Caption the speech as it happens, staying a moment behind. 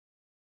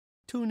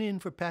Tune in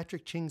for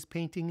Patrick Ching's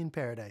Painting in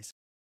Paradise.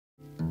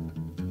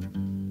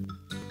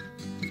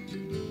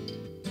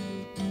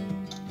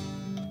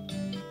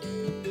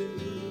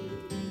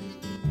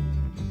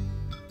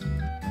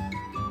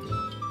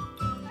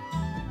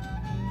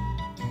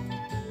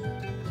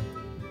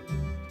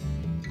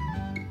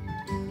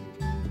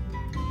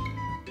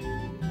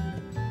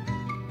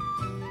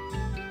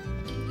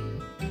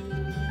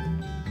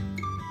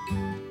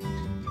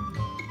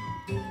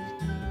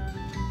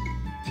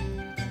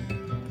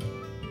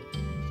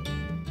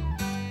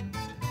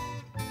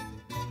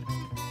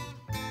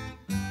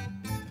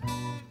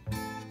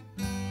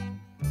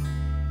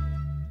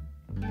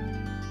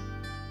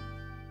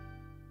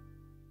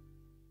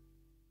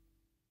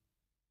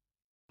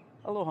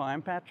 Aloha,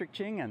 I'm Patrick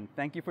Ching, and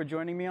thank you for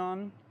joining me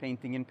on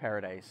Painting in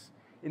Paradise.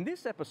 In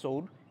this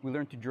episode, we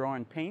learn to draw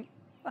and paint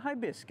the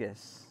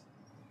hibiscus.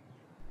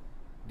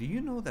 Do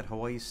you know that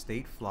Hawaii's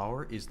state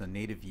flower is the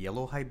native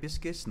yellow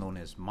hibiscus known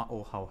as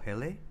Maʻo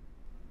hele?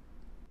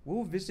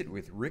 We'll visit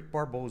with Rick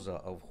Barboza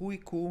of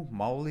Huiku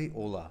Maoli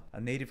Ola, a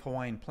native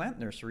Hawaiian plant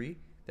nursery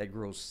that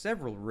grows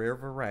several rare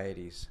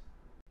varieties.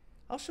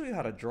 I'll show you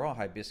how to draw a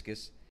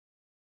hibiscus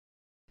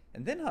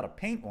and then how to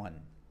paint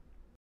one.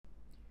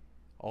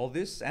 All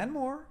this and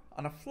more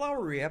on a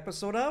flowery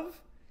episode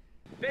of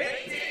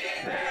Painting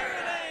in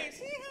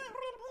Paradise!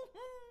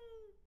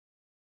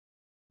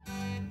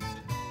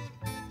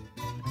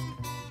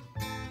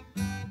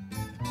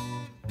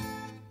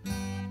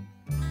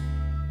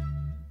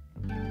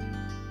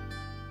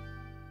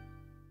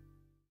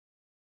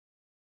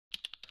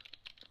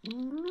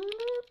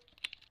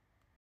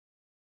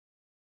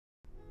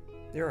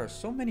 There are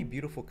so many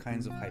beautiful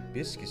kinds of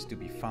hibiscus to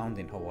be found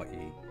in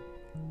Hawaii.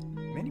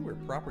 Many were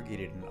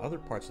propagated in other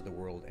parts of the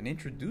world and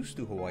introduced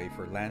to Hawaii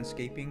for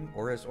landscaping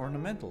or as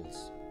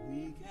ornamentals.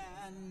 We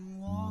can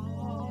walk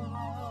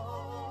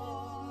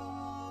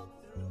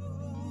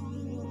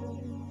through.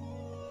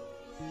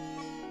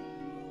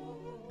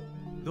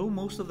 Though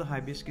most of the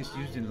hibiscus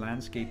used in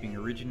landscaping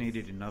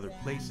originated in other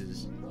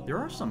places, there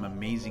are some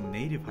amazing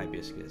native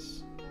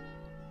hibiscus.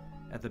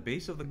 At the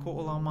base of the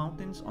Ko'olau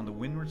Mountains on the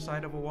windward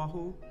side of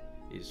Oahu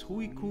is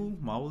Huiku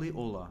Maoli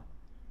Ola,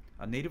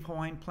 a native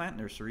Hawaiian plant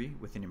nursery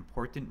with an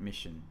important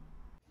mission.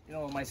 You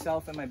know,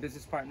 myself and my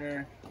business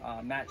partner,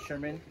 Matt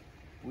Sherman,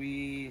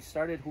 we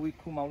started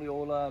Huiku Maoli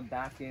Ola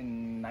back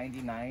in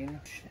 '99,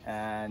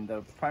 and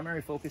the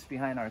primary focus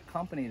behind our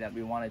company that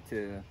we wanted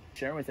to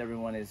share with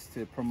everyone is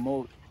to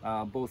promote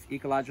both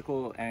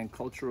ecological and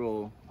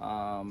cultural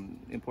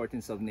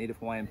importance of native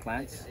Hawaiian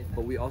plants,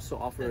 but we also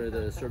offer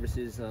the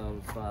services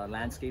of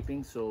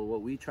landscaping. So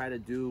what we try to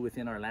do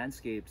within our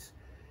landscapes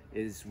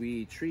is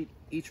we treat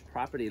each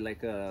property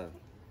like a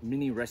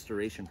mini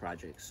restoration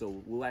project.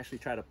 So we'll actually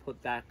try to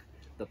put back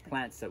the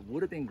plants that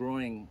would have been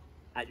growing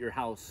at your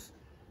house,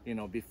 you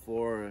know,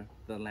 before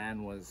the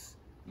land was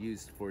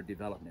used for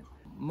development.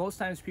 Most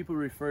times people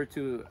refer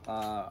to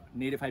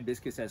native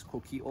hibiscus as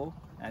kokio,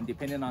 and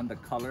depending on the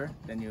color,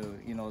 then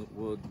you know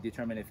will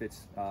determine if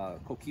it's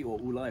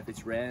kokio ula if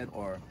it's red,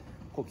 or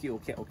kokio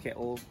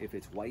ke'o if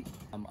it's white.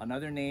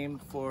 Another name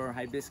for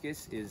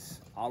hibiscus is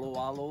alo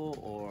alo,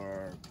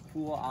 or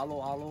pua alo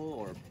alo,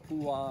 or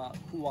pua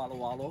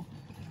alo alo.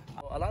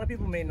 A lot of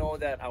people may know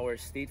that our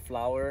state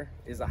flower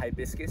is a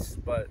hibiscus,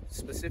 but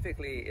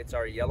specifically it's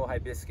our yellow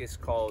hibiscus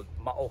called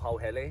Maʻo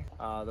hele.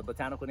 The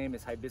botanical name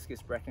is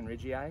Hibiscus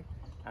breckenridgei,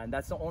 and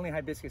that's the only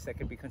hibiscus that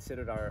can be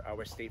considered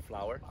our state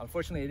flower.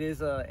 Unfortunately, it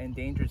is an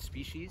endangered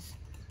species,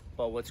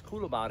 but what's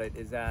cool about it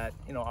is that,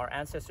 you know, our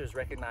ancestors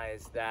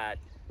recognized that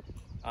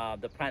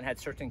the plant had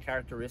certain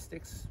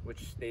characteristics,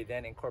 which they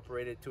then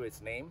incorporated to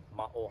its name,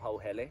 Maʻo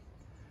hele.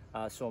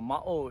 So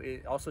Maʻo,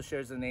 it also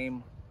shares the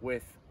name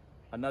with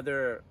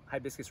another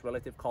hibiscus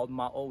relative called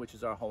Maʻo, which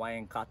is our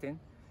Hawaiian cotton.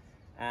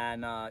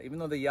 And even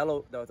though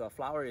the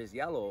flower is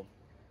yellow,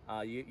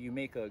 you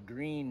make a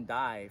green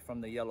dye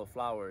from the yellow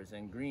flowers,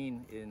 and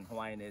green in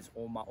Hawaiian is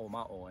o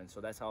ma'o, and so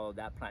that's how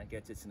that plant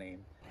gets its name.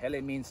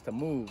 Hele means to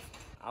move.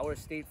 Our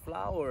state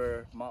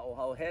flower,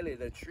 Maʻo hele,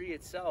 the tree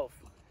itself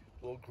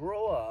will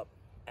grow up,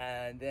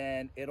 and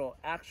then it'll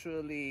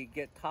actually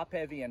get top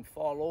heavy and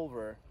fall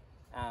over.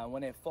 And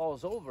when it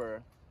falls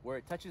over, where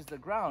it touches the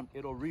ground,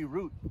 it'll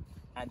reroot,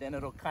 and then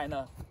it'll kind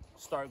of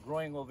start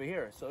growing over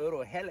here. So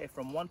it'll hele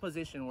from one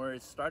position where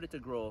it started to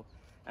grow,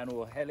 and it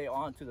will hele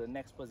on to the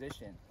next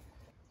position.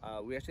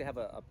 We actually have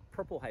a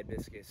purple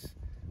hibiscus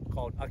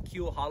called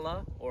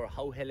Akiohala or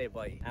Hauhele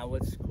vai. And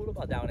what's cool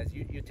about that one is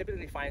you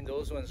typically find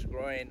those ones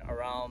growing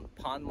around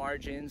pond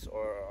margins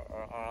or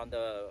on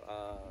the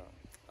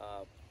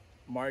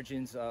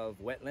margins of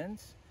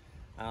wetlands.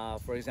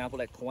 For example,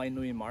 like Kauai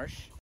Nui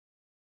Marsh.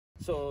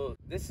 So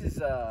this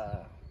is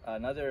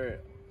another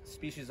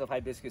species of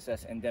hibiscus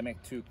that's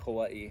endemic to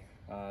Kauai. You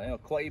know,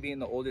 Kauai being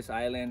the oldest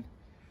island,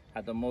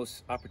 had the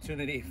most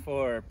opportunity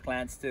for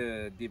plants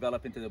to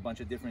develop into a bunch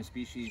of different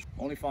species.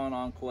 Only found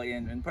on Kauai,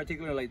 and in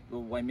particular like the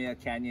Waimea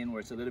Canyon, where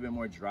it's a little bit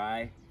more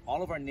dry.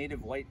 All of our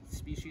native white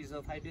species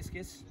of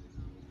hibiscus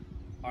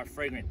are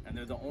fragrant, and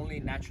they're the only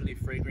naturally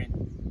fragrant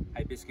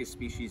hibiscus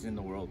species in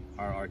the world,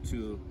 are our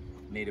two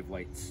native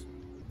whites.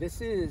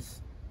 This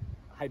is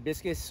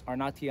Hibiscus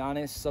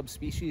ornatianus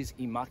subspecies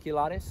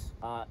immaculatus.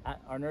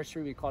 At our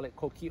nursery we call it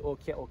kokio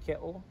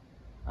ke'o.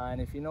 And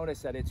if you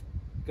notice that it's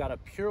got a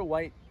pure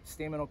white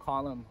staminal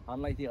column,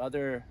 unlike the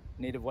other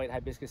native white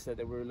hibiscus that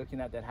we were looking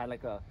at that had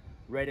like a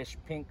reddish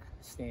pink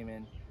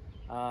stamen.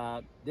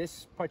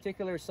 This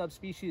particular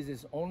subspecies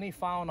is only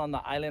found on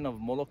the island of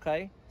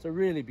Molokai. It's a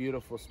really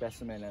beautiful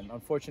specimen, and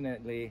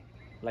unfortunately,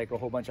 like a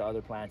whole bunch of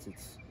other plants,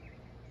 it's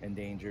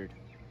endangered.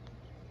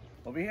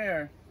 Over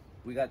here,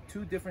 we got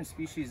two different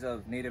species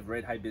of native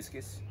red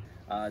hibiscus.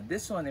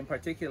 This one in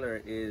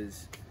particular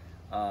is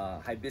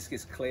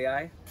Hibiscus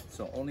clayi,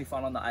 so only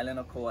found on the island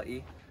of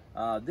Kauai.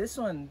 This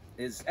one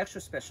is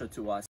extra special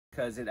to us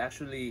because it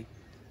actually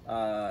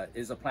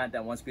is a plant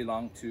that once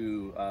belonged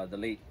to the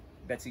late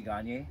Betsy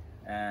Gagne,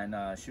 and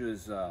she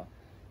was a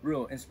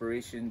real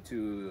inspiration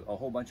to a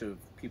whole bunch of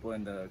people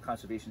in the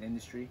conservation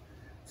industry.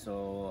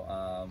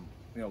 So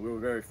you know, we were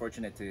very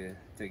fortunate to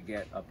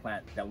get a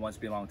plant that once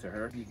belonged to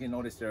her. You can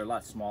notice they're a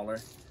lot smaller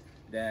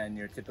than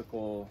your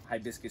typical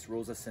Hibiscus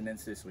rosa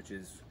sinensis, which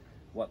is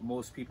what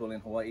most people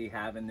in Hawaii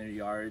have in their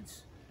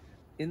yards.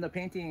 In the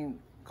painting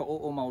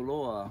Ka'o'o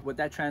Mauloa, what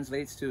that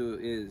translates to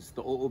is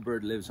the o'o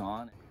bird lives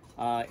on.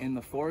 In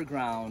the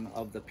foreground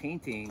of the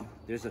painting,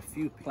 there's a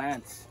few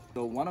plants.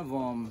 So one of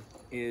them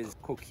is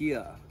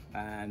Kokia,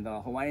 and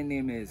the Hawaiian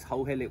name is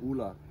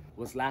Hauhele'ula.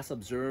 Was last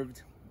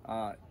observed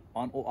on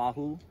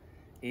Oahu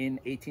in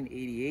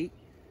 1888.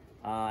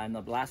 And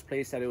the last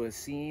place that it was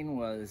seen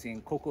was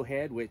in Koko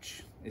Head,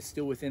 which is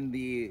still within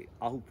the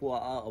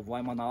Ahupua'a of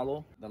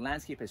Waimanalo. The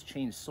landscape has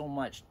changed so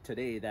much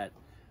today that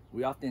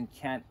we often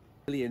can't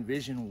really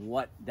envision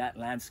what that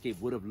landscape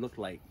would have looked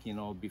like, you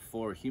know,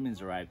 before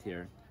humans arrived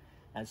here.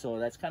 And so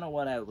that's kind of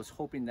what I was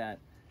hoping that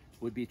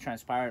would be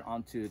transpired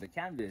onto the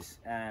canvas,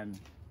 and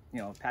you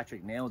know,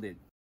 Patrick nailed it.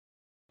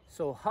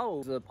 So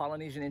hau is a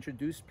Polynesian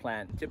introduced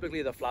plant.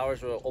 Typically the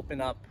flowers will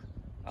open up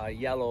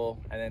yellow,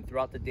 and then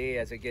throughout the day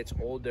as it gets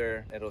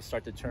older, it'll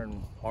start to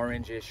turn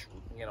orangish,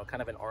 you know,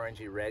 kind of an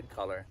orangey red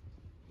color.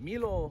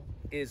 Milo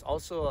is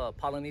also a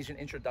Polynesian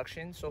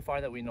introduction so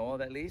far that we know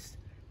of, at least.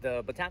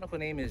 The botanical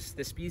name is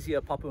Thespesia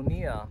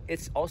papunia.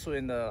 It's also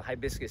in the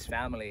hibiscus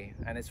family,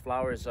 and its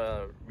flowers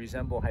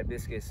resemble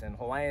hibiscus, and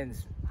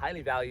Hawaiians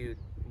highly valued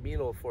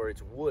Milo for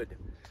its wood.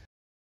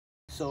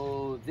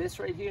 So this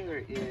right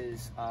here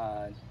is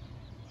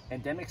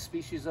endemic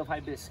species of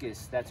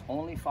hibiscus that's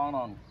only found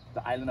on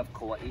the island of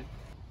Kauai,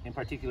 in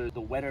particular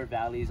the wetter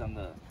valleys on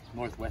the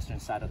northwestern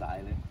side of the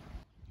island.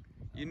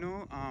 You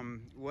know,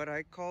 what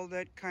I call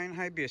that kind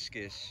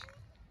hibiscus?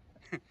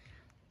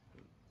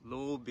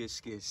 Low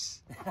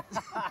biscus.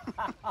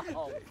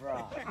 Oh,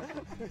 bruh.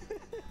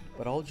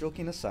 But all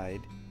joking aside,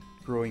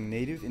 growing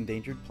native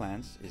endangered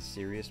plants is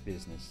serious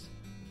business.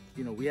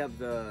 You know, we have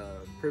the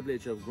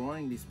privilege of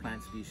growing these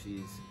plant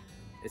species.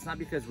 It's not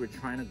because we're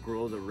trying to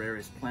grow the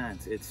rarest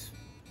plants.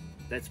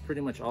 That's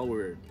pretty much all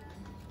we're,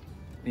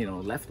 you know,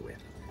 left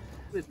with.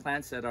 With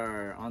plants that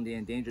are on the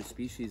endangered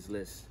species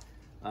list,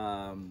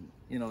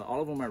 you know,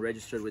 all of them are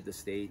registered with the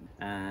state,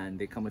 and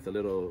they come with a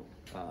little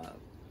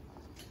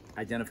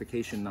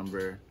identification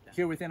number.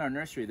 Here within our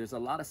nursery, there's a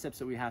lot of steps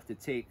that we have to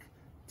take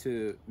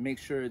to make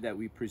sure that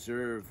we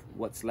preserve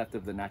what's left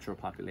of the natural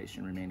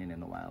population remaining in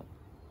the wild.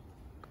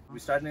 We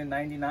started in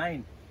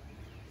 '99,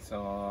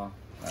 so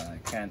I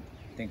can't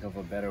think of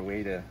a better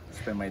way to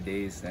spend my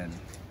days than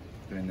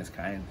doing this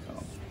kind.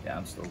 So yeah,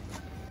 I'm stoked.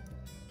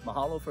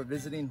 Mahalo for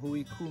visiting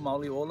Hui Ku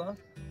Maoli Ola.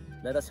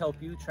 Let us help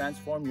you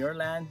transform your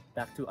land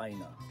back to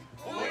Aina.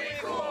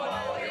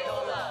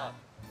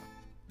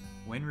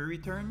 When we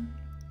return,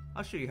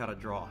 I'll show you how to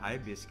draw a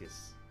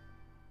hibiscus.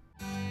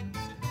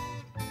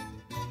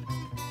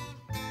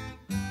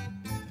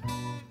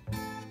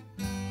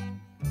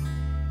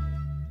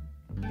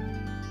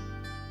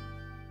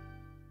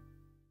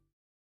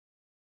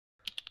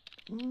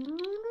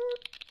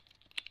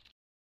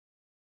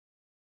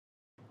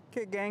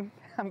 Okay gang,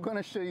 I'm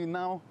gonna show you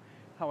now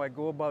how I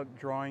go about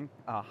drawing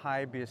a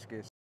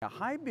hibiscus. A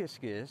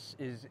hibiscus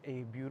is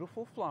a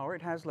beautiful flower.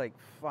 It has like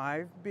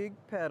 5 big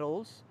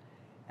petals,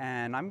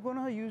 and I'm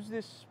gonna use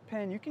this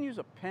pen. You can use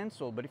a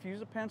pencil, but if you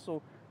use a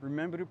pencil,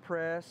 remember to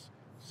press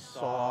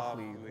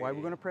softly. Why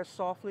we're gonna press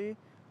softly?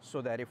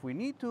 So that if we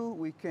need to,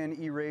 we can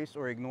erase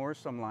or ignore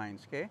some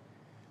lines, okay?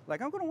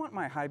 Like I'm gonna want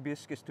my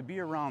hibiscus to be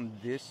around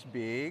this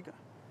big,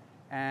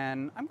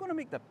 and I'm gonna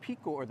make the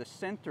pico or the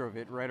center of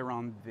it right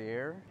around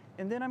there.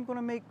 And then I'm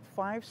gonna make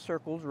 5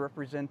 circles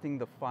representing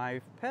the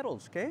 5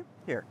 petals, okay?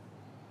 Here.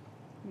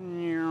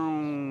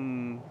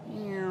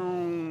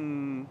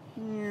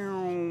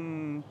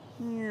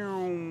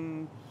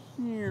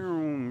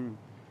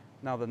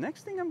 Now the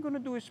next thing I'm gonna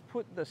do is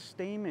put the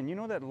stamen. You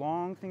know that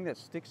long thing that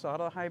sticks out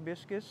of the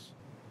hibiscus?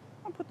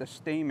 I'll put the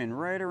stamen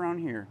right around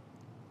here.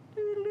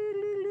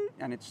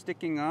 And it's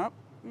sticking up.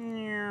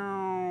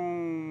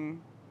 And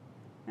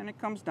it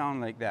comes down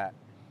like that.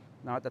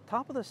 Now at the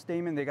top of the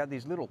stamen, they got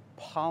these little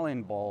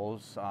pollen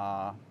balls.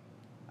 I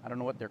don't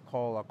know what they're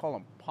called. I'll call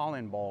them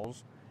pollen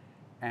balls.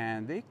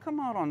 And they come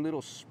out on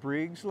little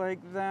sprigs like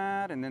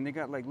that, and then they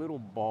got like little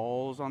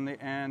balls on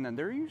the end, and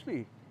they're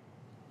usually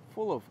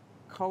full of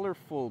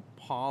colorful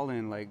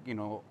pollen, like, you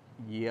know,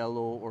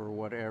 yellow or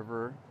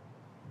whatever.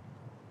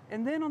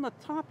 And then on the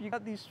top, you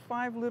got these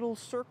 5 little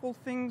circle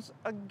things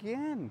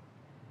again.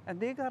 And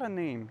they got a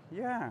name.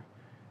 Yeah,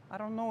 I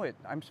don't know it.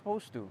 I'm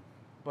supposed to.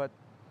 But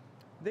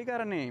they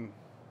got a name.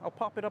 I'll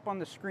pop it up on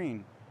the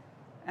screen.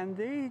 And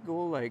they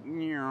go like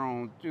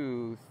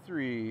 2,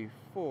 3,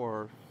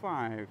 4,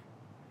 5.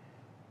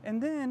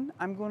 And then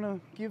I'm going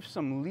to give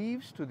some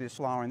leaves to this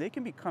flower, and they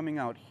can be coming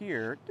out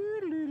here,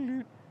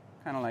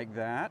 kind of like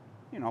that.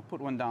 You know, I'll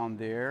put one down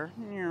there,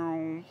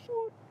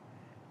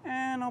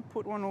 and I'll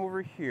put one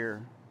over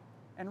here.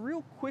 And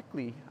real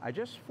quickly, I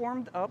just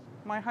formed up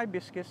my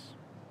hibiscus.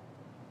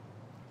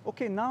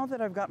 Okay, now that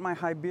I've got my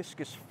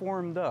hibiscus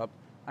formed up,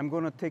 I'm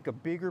going to take a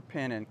bigger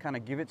pen and kind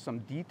of give it some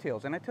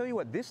details. And I tell you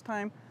what, this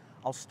time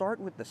I'll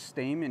start with the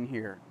stamen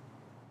here.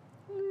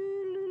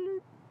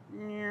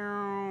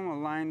 A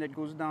line that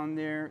goes down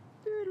there.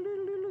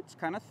 It's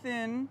kind of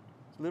thin.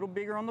 It's a little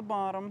bigger on the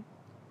bottom.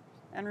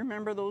 And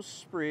remember those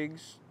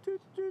sprigs.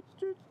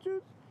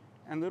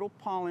 And little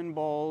pollen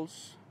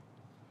balls.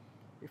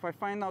 If I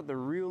find out the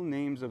real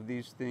names of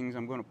these things,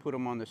 I'm going to put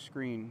them on the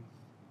screen.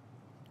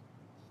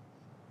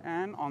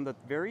 And on the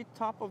very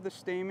top of the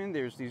stamen,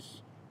 there's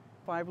these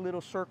 5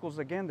 little circles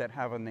again that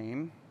have a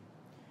name.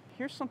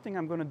 Here's something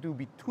I'm going to do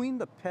between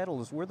the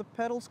petals, where the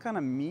petals kind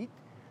of meet.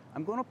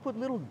 I'm going to put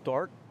little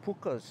dark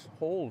pukas,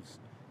 holes.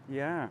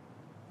 Yeah.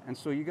 And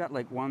so you got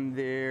like one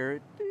there.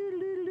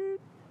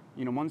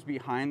 You know, one's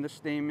behind the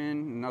stamen,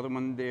 another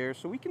one there.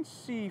 So we can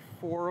see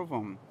 4 of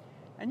them.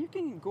 And you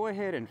can go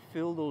ahead and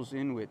fill those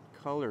in with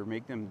color,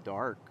 make them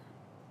dark.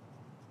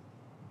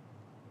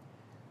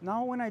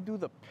 Now when I do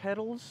the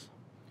petals,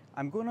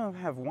 I'm going to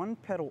have one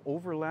petal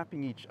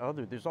overlapping each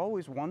other. There's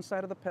always one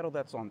side of the petal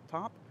that's on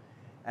top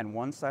and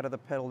one side of the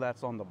petal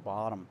that's on the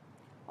bottom.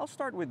 I'll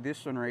start with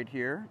this one right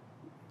here.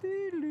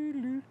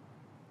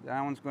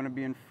 That one's going to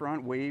be in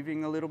front,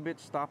 waving a little bit,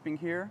 stopping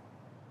here.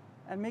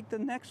 And make the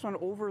next one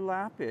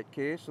overlap it,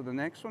 okay? So the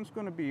next one's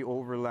going to be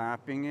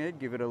overlapping it.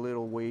 Give it a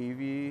little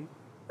wavy.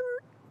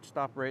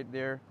 Stop right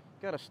there.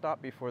 Got to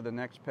stop before the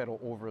next petal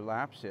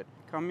overlaps it.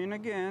 Come in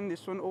again.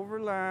 This one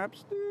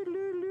overlaps.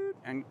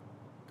 And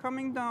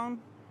coming down,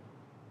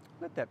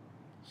 let that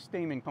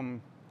stamen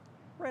come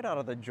right out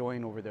of the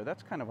join over there.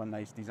 That's kind of a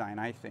nice design,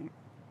 I think.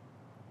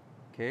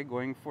 Okay,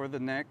 going for the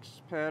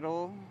next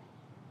petal.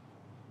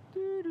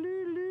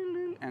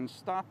 And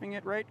stopping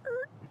it right.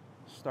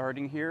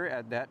 Starting here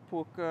at that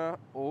puka,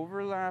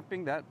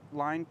 overlapping. That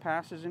line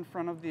passes in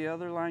front of the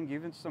other line,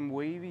 giving some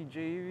wavy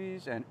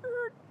javies, and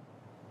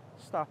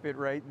stop it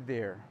right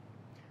there.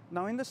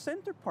 Now in the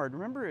center part,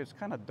 remember it's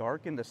kind of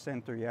dark in the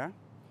center, yeah?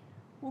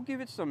 We'll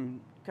give it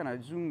some kind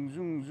of zoom,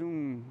 zoom,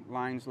 zoom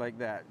lines like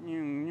that.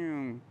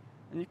 And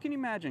you can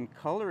imagine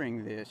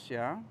coloring this,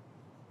 yeah?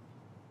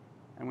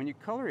 And when you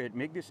color it,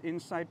 make this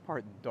inside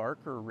part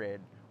darker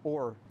red,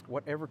 or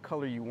whatever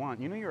color you want.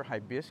 You know your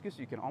hibiscus,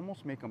 you can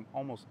almost make them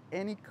almost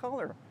any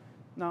color.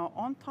 Now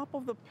on top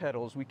of the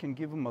petals, we can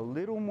give them a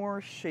little more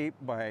shape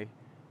by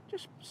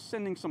just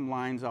sending some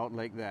lines out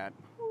like that.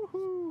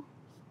 Woohoo!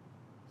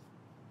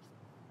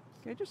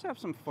 Okay, just have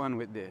some fun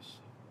with this.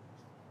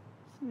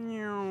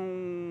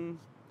 You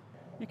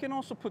can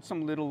also put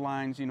some little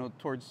lines, you know,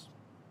 towards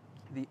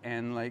the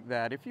end like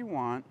that if you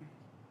want.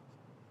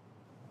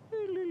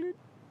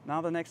 Now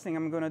the next thing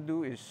I'm going to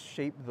do is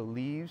shape the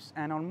leaves.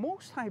 And on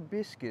most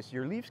hibiscus,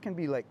 your leaves can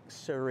be like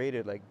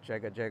serrated, like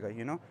jaga jaga,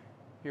 you know?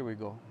 Here we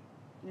go.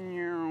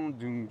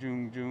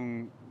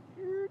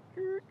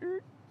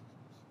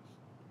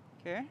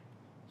 Okay,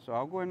 so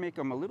I'll go and make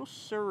them a little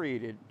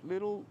serrated,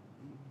 little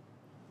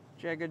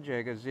jaga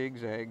jaga,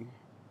 zigzag.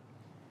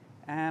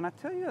 And I'll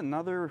tell you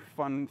another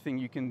fun thing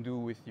you can do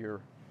with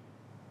your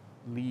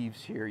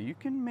leaves here. You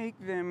can make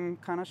them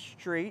kind of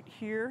straight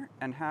here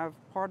and have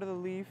part of the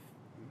leaf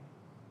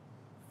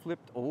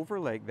flipped over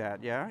like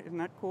that, yeah? Isn't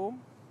that cool?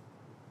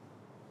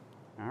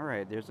 All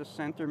right, there's a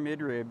center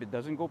midrib. It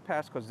doesn't go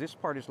past because this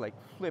part is like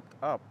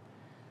flipped up.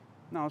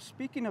 Now,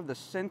 speaking of the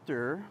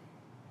center,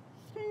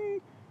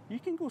 you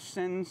can go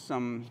send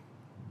some,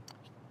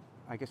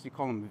 I guess you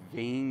call them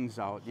veins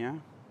out, yeah?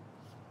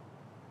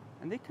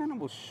 And they kind of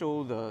will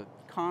show the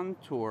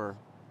contour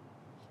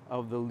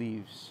of the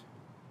leaves.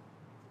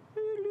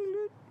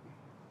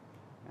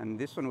 And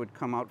this one would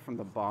come out from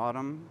the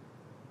bottom.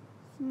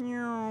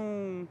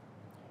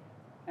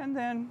 And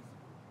then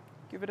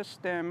give it a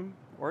stem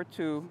or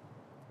two.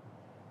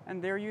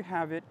 And there you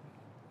have it,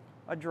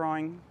 a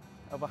drawing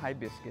of a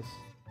hibiscus.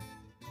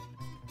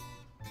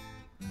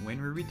 When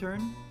we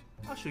return,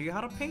 I'll show you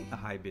how to paint a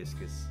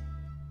hibiscus.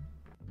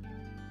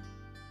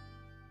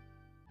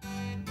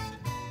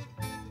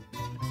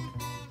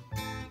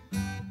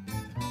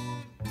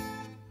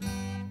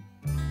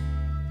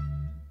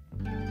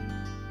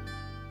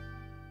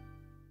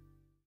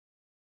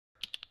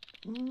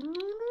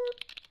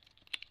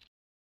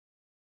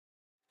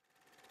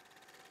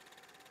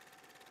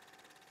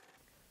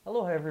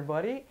 Hello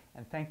everybody,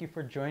 and thank you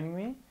for joining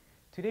me.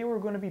 Today we're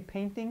going to be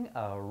painting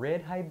a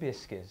red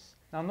hibiscus.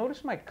 Now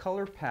notice my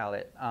color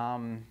palette.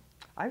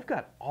 I've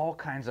got all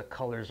kinds of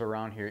colors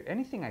around here.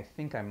 Anything I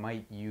think I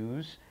might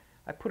use,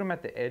 I put them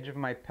at the edge of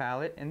my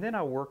palette and then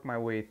I'll work my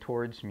way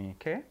towards me,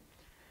 okay?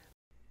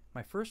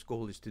 My first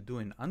goal is to do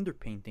an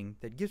underpainting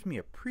that gives me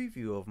a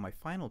preview of my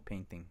final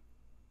painting.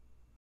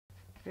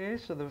 Okay,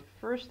 so the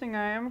first thing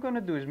I am going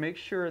to do is make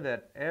sure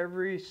that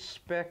every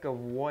speck of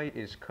white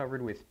is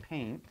covered with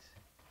paint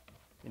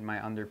in my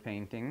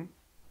underpainting.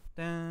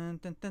 I'm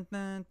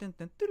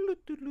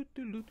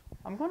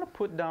going to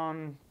put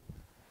down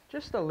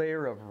just a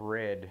layer of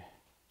red.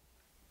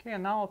 Okay,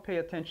 and now I'll pay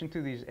attention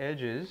to these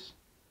edges.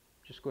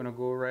 Just going to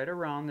go right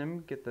around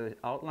them, get the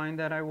outline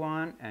that I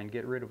want, and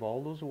get rid of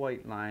all those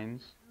white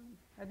lines.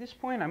 At this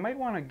point, I might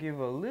want to give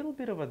a little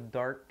bit of a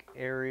dark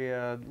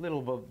area, a little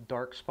of a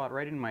dark spot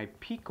right in my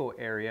pico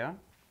area.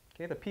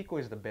 Okay, the pico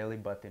is the belly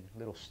button,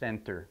 little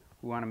center.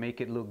 We want to make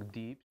it look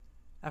deep.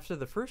 After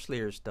the first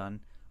layer is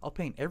done, I'll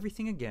paint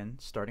everything again,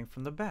 starting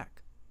from the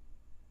back.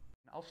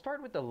 I'll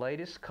start with the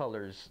lightest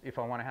colors. If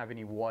I want to have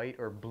any white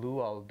or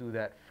blue, I'll do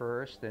that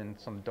first, then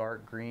some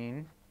dark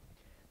green.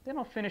 Then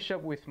I'll finish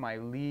up with my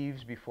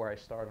leaves before I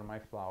start on my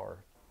flower.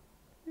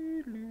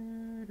 You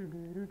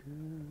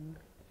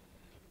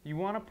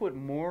want to put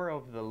more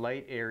of the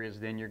light areas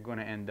than you're going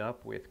to end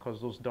up with,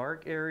 because those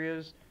dark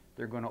areas,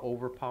 they're going to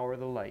overpower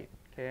the light,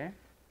 okay?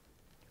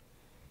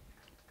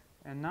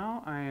 And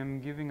now I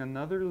am giving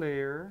another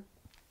layer.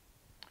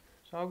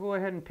 So I'll go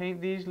ahead and paint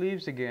these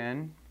leaves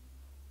again.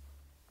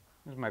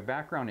 Because my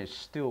background is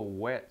still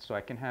wet, so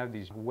I can have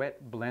these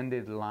wet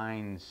blended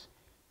lines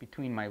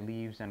between my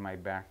leaves and my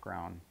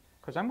background.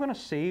 Because I'm going to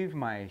save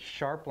my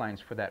sharp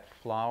lines for that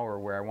flower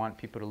where I want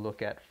people to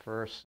look at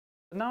first.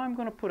 Now I'm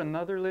going to put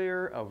another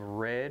layer of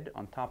red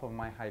on top of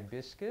my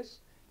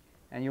hibiscus,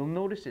 and you'll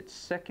notice its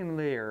second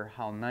layer,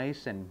 how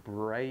nice and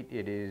bright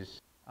it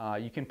is.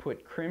 You can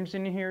put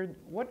crimson in here,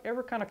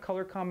 whatever kind of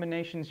color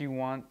combinations you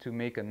want to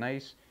make a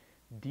nice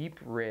deep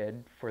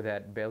red for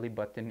that belly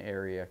button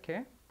area,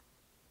 okay?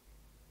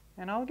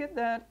 And I'll get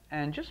that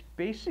and just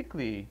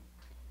basically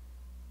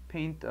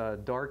paint a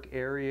dark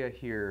area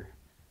here.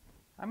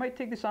 I might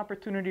take this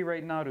opportunity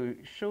right now to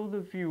show the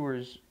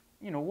viewers,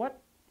 you know,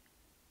 what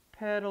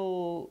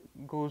petal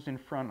goes in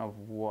front of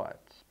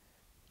what,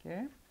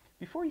 okay?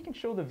 Before you can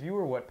show the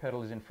viewer what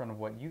petal is in front of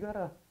what, you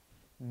gotta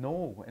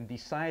know and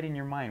decide in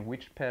your mind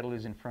which petal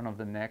is in front of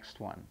the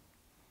next one.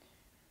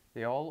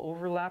 They all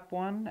overlap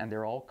one and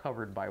they're all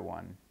covered by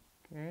one,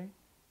 okay?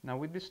 Now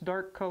with this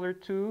dark color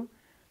too,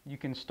 you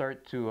can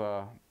start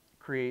to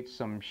create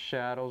some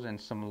shadows and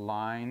some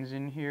lines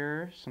in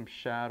here, some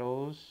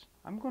shadows.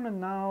 I'm gonna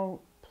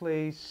now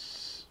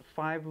place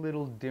 5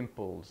 little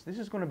dimples. This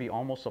is gonna be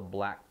almost a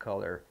black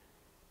color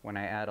when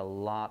I add a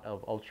lot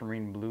of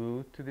ultramarine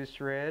blue to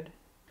this red.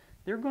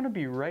 They're going to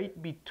be right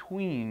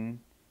between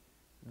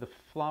the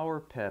flower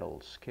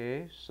petals,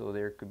 okay? So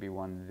there could be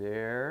one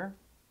there,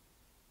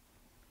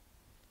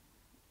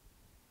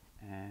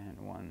 and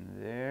one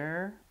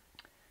there.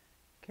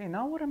 Okay,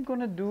 now what I'm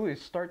going to do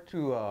is start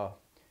to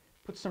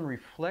put some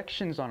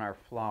reflections on our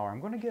flower.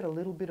 I'm going to get a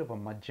little bit of a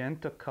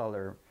magenta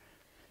color.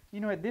 You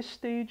know, at this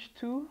stage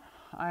too,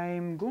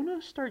 I'm going to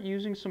start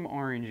using some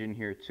orange in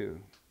here too.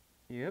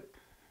 Yep.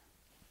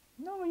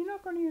 No, you're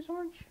not going to use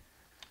orange.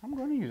 I'm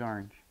going to use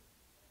orange.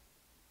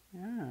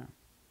 Yeah.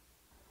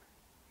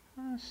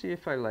 Let's see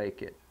if I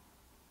like it.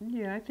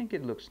 Yeah, I think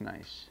it looks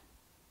nice.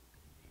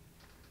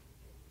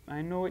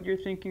 I know what you're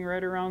thinking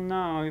right around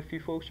now. If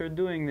you folks are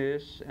doing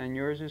this and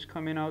yours is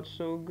coming out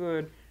so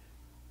good,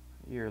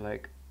 you're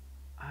like,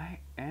 I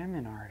am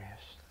an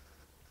artist.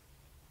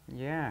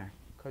 Yeah,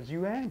 because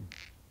you am.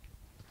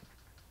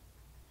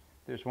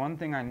 There's one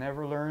thing I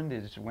never learned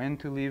is when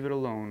to leave it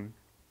alone.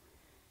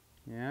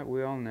 Yeah,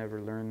 we all never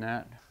learn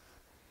that.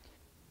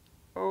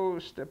 Oh,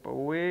 step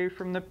away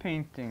from the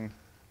painting.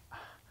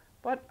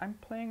 But I'm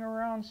playing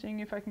around, seeing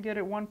if I can get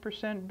it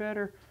 1%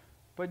 better.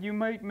 But you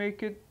might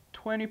make it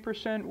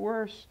 20%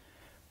 worse.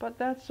 But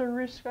that's a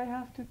risk I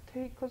have to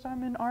take because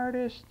I'm an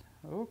artist.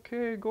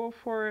 Okay, go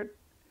for it.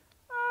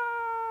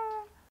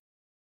 Ah.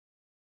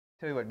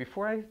 Tell you what,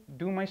 before I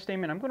do my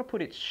statement, I'm going to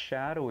put its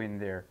shadow in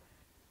there.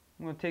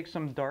 I'm going to take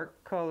some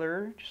dark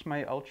color, just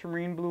my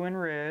ultramarine blue and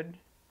red.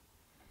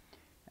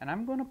 And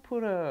I'm going to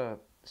put a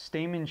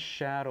stamen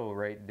shadow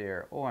right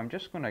there. Oh, I'm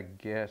just going to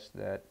guess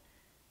that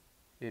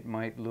it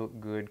might look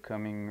good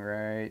coming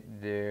right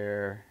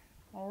there.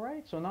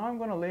 Alright, so now I'm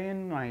going to lay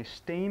in my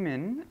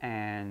stamen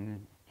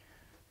and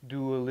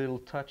do a little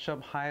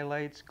touch-up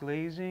highlights,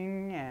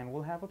 glazing, and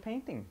we'll have a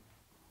painting.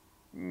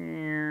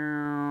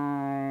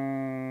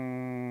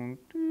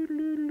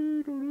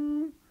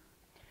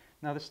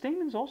 Now the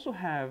stamens also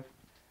have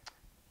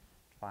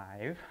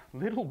 5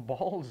 little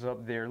balls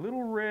up there,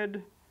 little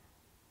red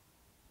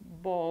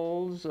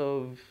balls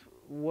of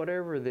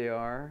whatever they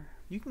are.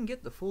 You can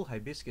get the full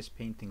hibiscus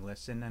painting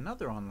lesson and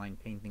other online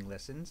painting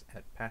lessons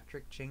at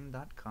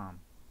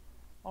patrickching.com.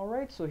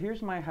 Alright, so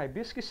here's my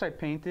hibiscus I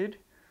painted.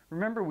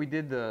 Remember, we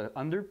did the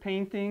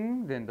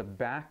underpainting, then the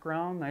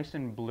background, nice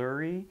and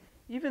blurry.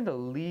 Even the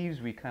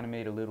leaves we kind of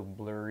made a little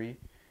blurry.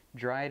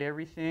 Dried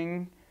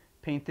everything,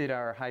 painted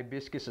our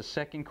hibiscus a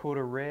second coat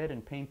of red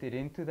and painted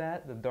into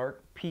that, the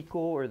dark pico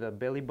or the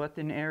belly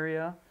button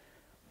area.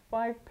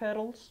 5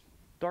 petals,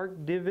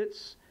 dark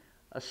divots,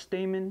 a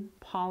stamen,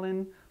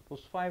 pollen,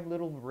 those 5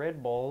 little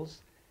red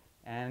balls,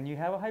 and you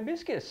have a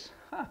hibiscus.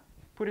 Huh.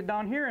 Put it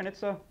down here and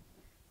it's a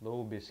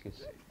low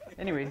hibiscus.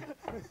 Anyway,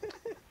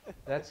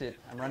 that's it.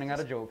 I'm running out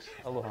of jokes.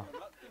 Aloha.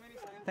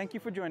 Thank you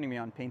for joining me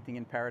on Painting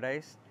in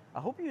Paradise. I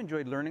hope you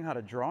enjoyed learning how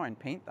to draw and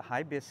paint the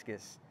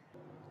hibiscus.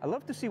 I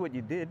love to see what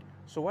you did,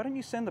 so why don't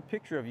you send a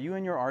picture of you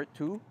and your art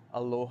to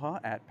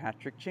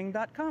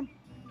aloha@patrickching.com.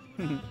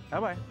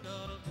 Bye-bye.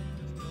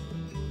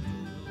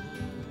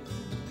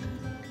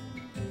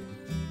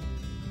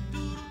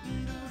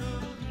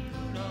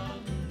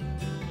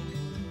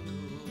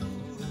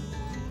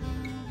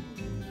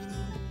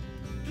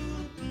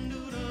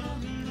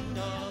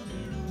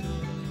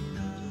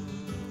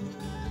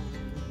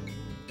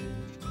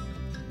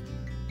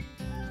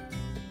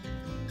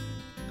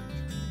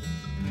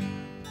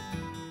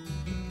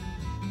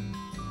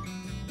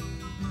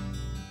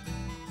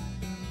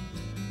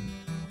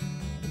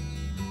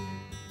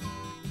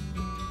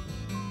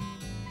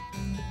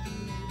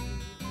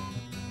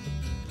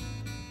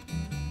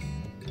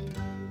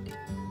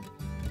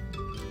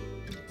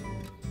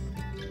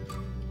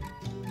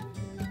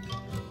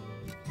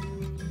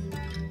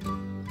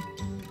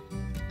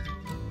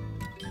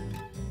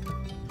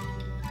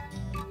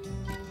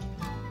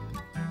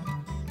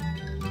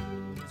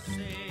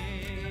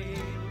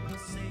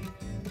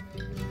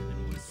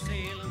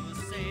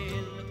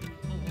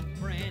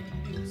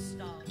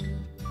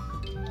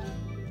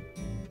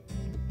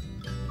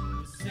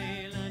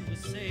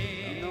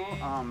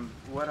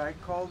 What I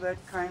call that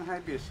kind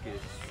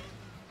hibiscus?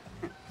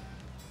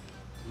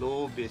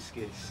 Low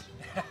hibiscus.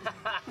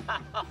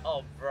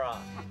 Oh, bruh.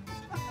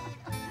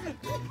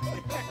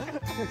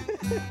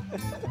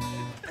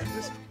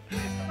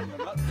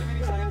 Not too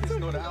many scientists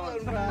know that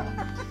one.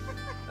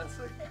 That's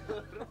a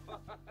good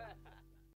one.